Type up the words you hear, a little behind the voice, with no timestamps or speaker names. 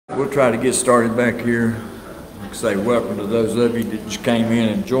We'll try to get started back here. Like I say, welcome to those of you that just came in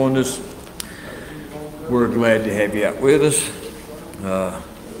and joined us. We're glad to have you out with us.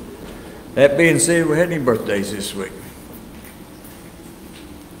 That being said, we had any birthdays this week?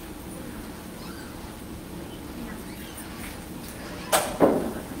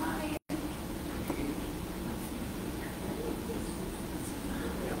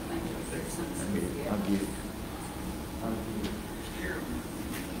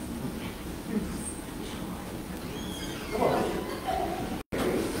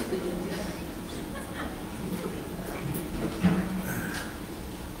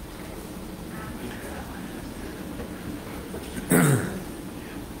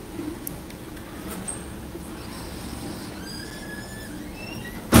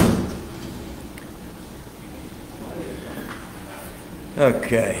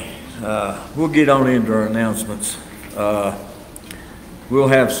 Okay, we'll get on into our announcements. We'll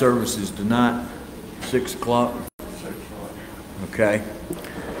have services tonight, 6 o'clock. Okay.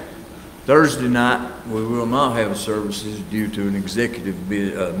 Thursday night, we will not have services due to an executive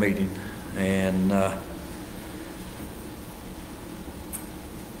meeting. And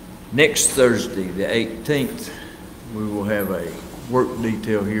next Thursday, the 18th, we will have a work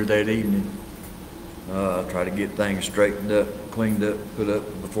detail here that evening. Try to get things straightened up, cleaned up, put up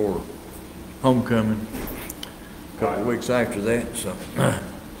before homecoming. A couple of weeks after that. So,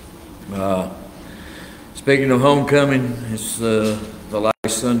 speaking of homecoming, it's the last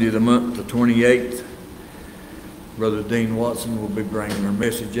Sunday of the month, the 28th. Brother Dean Watson will be bringing our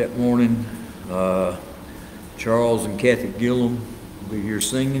message that morning. Charles and Kathy Gillum will be here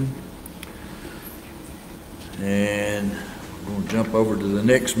singing. And we're going to jump over to the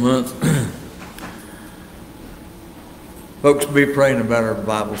next month. Folks, be praying about our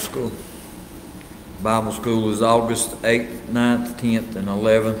Bible school. Bible school is August 8th, 9th, 10th, and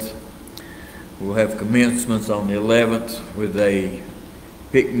 11th. We'll have commencements on the 11th with a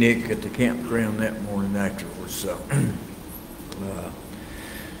picnic at the campground that morning afterwards. So,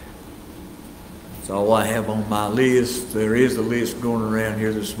 that's all I have on my list. There is a list going around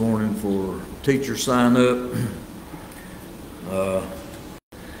here this morning for teacher sign up.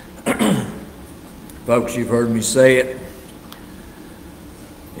 Folks, you've heard me say it.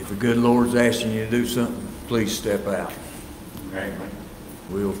 If the good Lord's asking you to do something, please step out. Amen.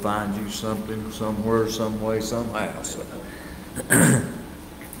 We'll find you something, somewhere, some way, somehow. So,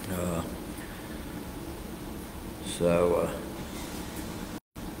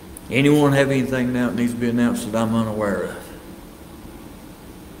 anyone have anything now that needs to be announced that I'm unaware of?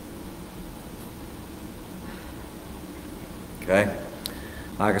 Okay.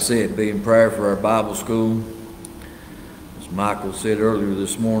 Like I said, be in prayer for our Bible school. As Michael said earlier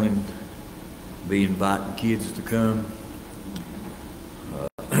this morning, be inviting kids to come.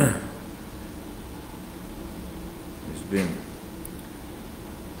 There's been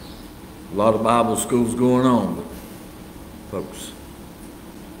a lot of Bible schools going on, but folks,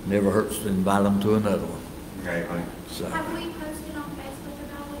 never hurts to invite them to another one. Okay. So, have we posted on Facebook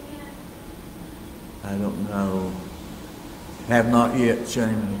about it yet? I don't know. Have not yet,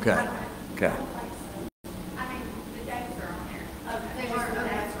 Shane. Okay. Okay. I mean, the dates are on there. Oh, the dates are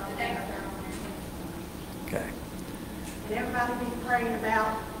on there. Okay. And everybody be praying about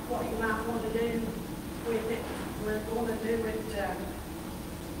what you might want to do with it. We're going to do it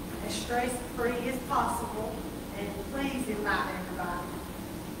as stress-free as possible, and please invite everybody.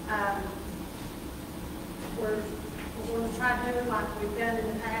 We're going to try to do it like we've done in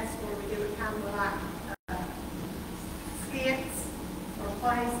the past, where we do it kind of like skits or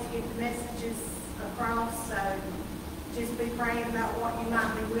plays to get the messages across. So just be praying about what you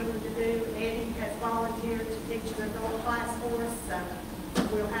might be willing to do. Eddie has volunteered to teach an adult class for us, so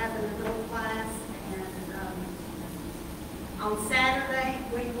we'll have an adult class. On Saturday,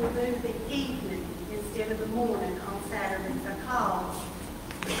 we will do the evening instead of the morning on Saturday because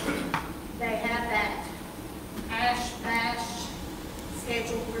they have that Ash Bash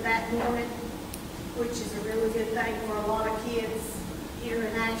scheduled for that morning, which is a really good thing for a lot of kids here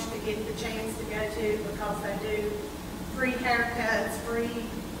in Ash to get the chance to go to, because they do free haircuts, free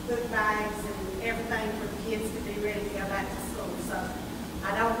book bags, and everything for the kids to be ready to go back to school. So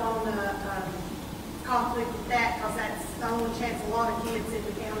I don't want to conflict with that, because that's the only chance a lot of kids in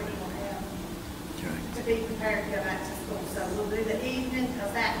the county will have to be prepared to go back to school. So we'll do the evening,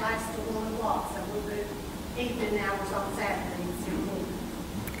 because that lasts till 1 o'clock. So we'll do evening hours on Saturday instead of morning.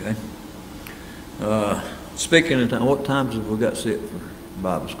 Okay. Speaking of time, what times have we got set for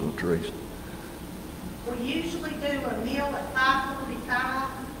Bible school, Teresa? We usually do a meal at 5:45,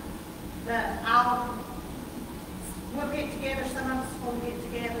 but we'll get together, some of us will get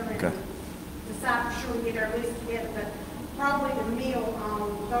together Okay. decide for sure, get our list together, but probably the meal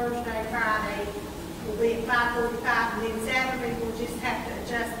on Thursday, Friday will be at 5:45, and then Saturday we'll just have to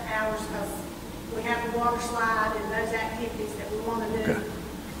adjust hours because we have the water slide and those activities that we want to do. Okay.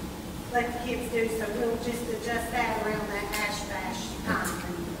 Let the kids do, so we'll just adjust that around that ash bash time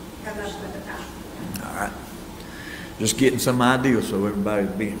and come up with the time. All right. Just getting some ideas so everybody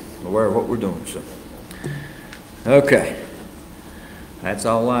will be aware of what we're doing. So, okay. That's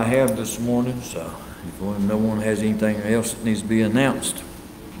all I have this morning. So, if no one has anything else that needs to be announced,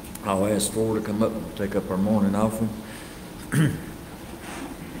 I'll ask Ford to come up and take up our morning offering.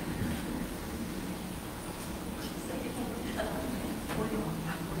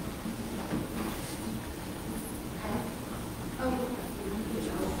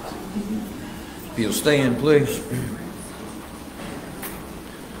 If you'll stand, please.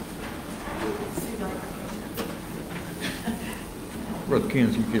 Brother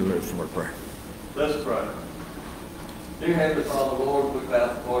Kenneth, you could let us word prayer. Let's pray. Dear Heavenly Father, Lord, we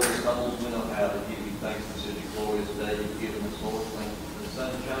bow before your humbles. We know how to give you thanks for such a glorious day you've given us, Lord. Thank you for the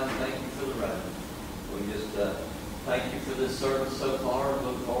sunshine. Thank you for the rain. We just thank you for this service so far.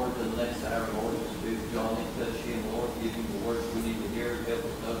 Look forward to the next hour, Lord. Just be with Johnny, touch him, Lord. Give him the words we need to hear. Help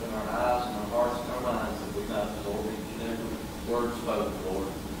us open our eyes and our hearts and our minds that we might absorb each and every word spoken, Lord.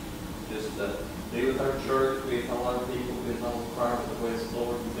 Just be with our church, be with all our people, be with all the choir requests,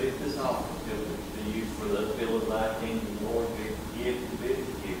 Lord, and be with this offering. Help it to be used for the fill of thy kingdom, Lord. Be with the gift and be with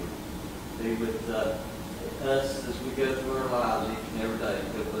the giver. Be with us as we go through our lives each and every day.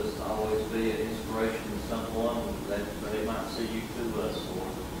 Help us to always be an inspiration to someone that they might see you through us,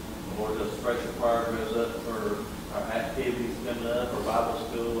 Lord. Lord, the special prayer goes up for our activities coming up, our Bible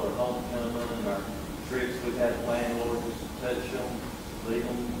school, our homecoming, and our trips we've had planned, Lord. Just touch them, lead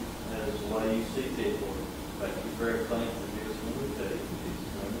them as the way you see fit, Lord. Thank you for everything. Forgive us when we do. In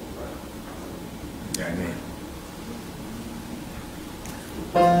Jesus' name we pray. Amen.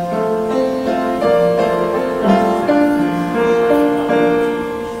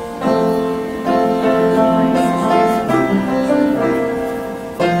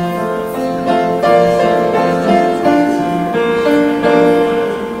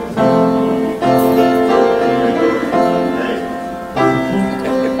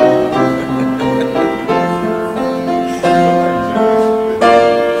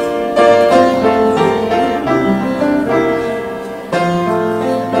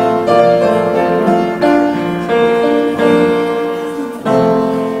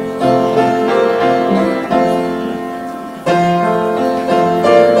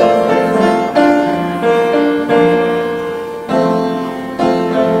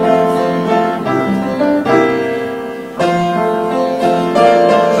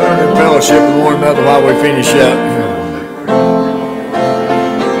 Fellowship with one another while we finish up.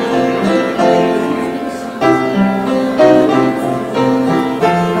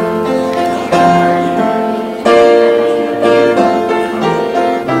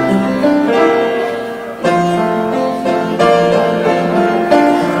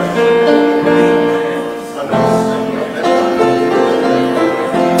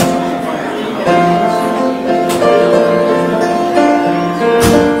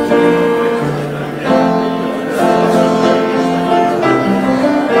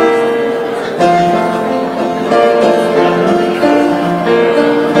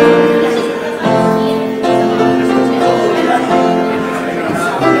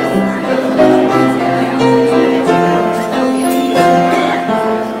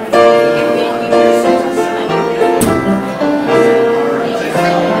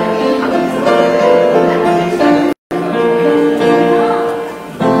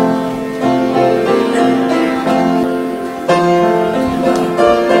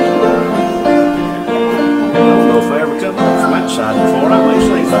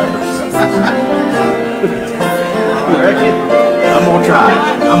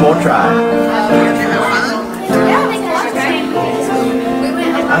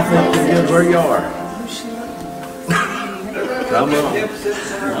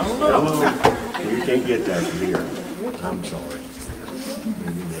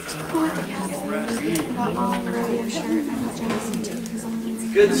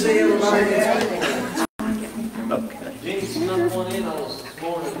 Good to see everybody. Okay. Jeannie snuck one in on us this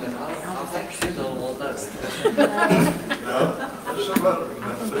morning, and I think she don't want that.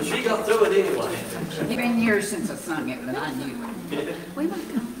 But she got through it anyway. It's been years since I sung it, but I knew it. We might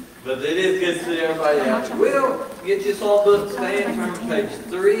come. But it is good to see everybody out. We'll get you all book stand from page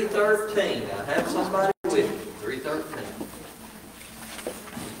 313. I have somebody with me. 313.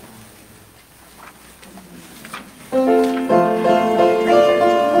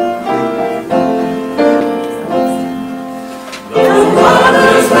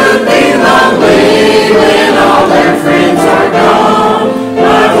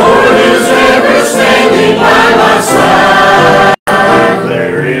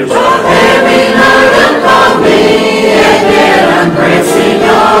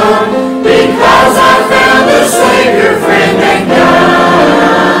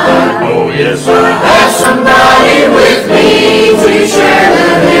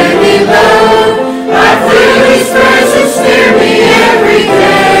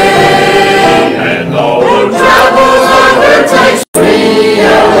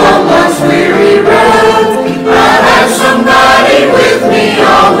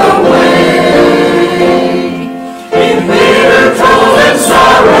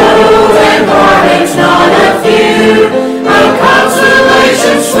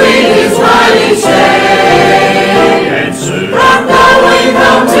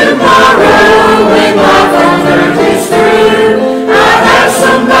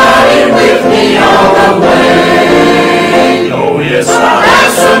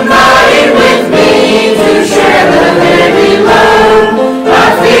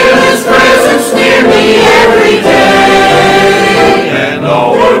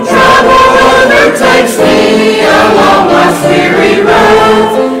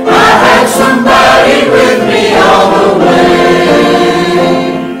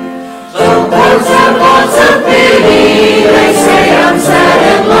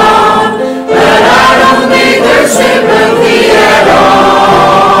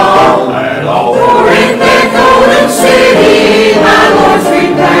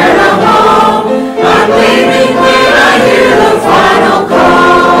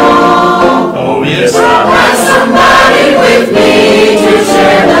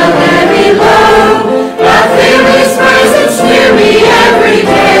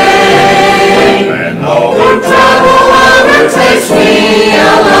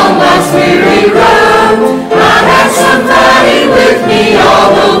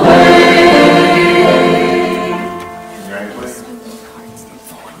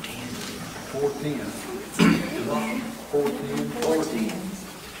 4:10. 4:10.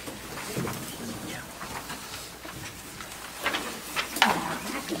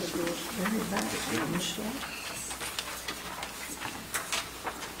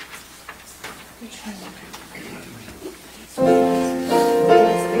 Which one?